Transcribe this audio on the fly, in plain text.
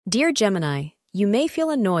Dear Gemini, you may feel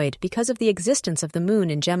annoyed because of the existence of the moon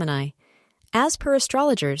in Gemini. As per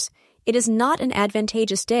astrologers, it is not an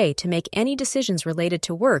advantageous day to make any decisions related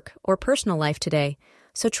to work or personal life today,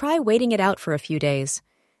 so try waiting it out for a few days.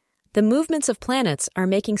 The movements of planets are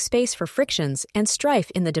making space for frictions and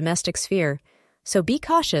strife in the domestic sphere, so be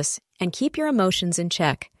cautious and keep your emotions in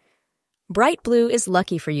check. Bright blue is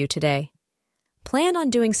lucky for you today. Plan on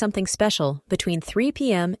doing something special between 3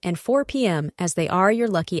 p.m. and 4 p.m. as they are your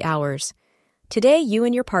lucky hours. Today, you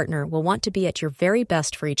and your partner will want to be at your very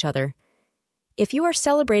best for each other. If you are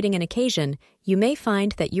celebrating an occasion, you may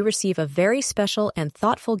find that you receive a very special and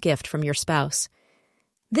thoughtful gift from your spouse.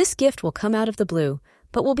 This gift will come out of the blue,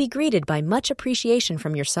 but will be greeted by much appreciation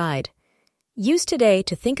from your side. Use today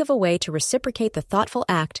to think of a way to reciprocate the thoughtful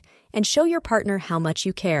act and show your partner how much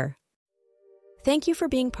you care. Thank you for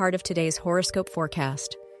being part of today's horoscope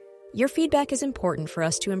forecast. Your feedback is important for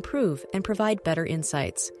us to improve and provide better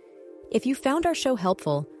insights. If you found our show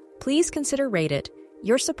helpful, please consider rate it.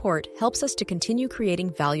 Your support helps us to continue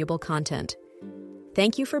creating valuable content.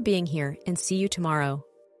 Thank you for being here and see you tomorrow.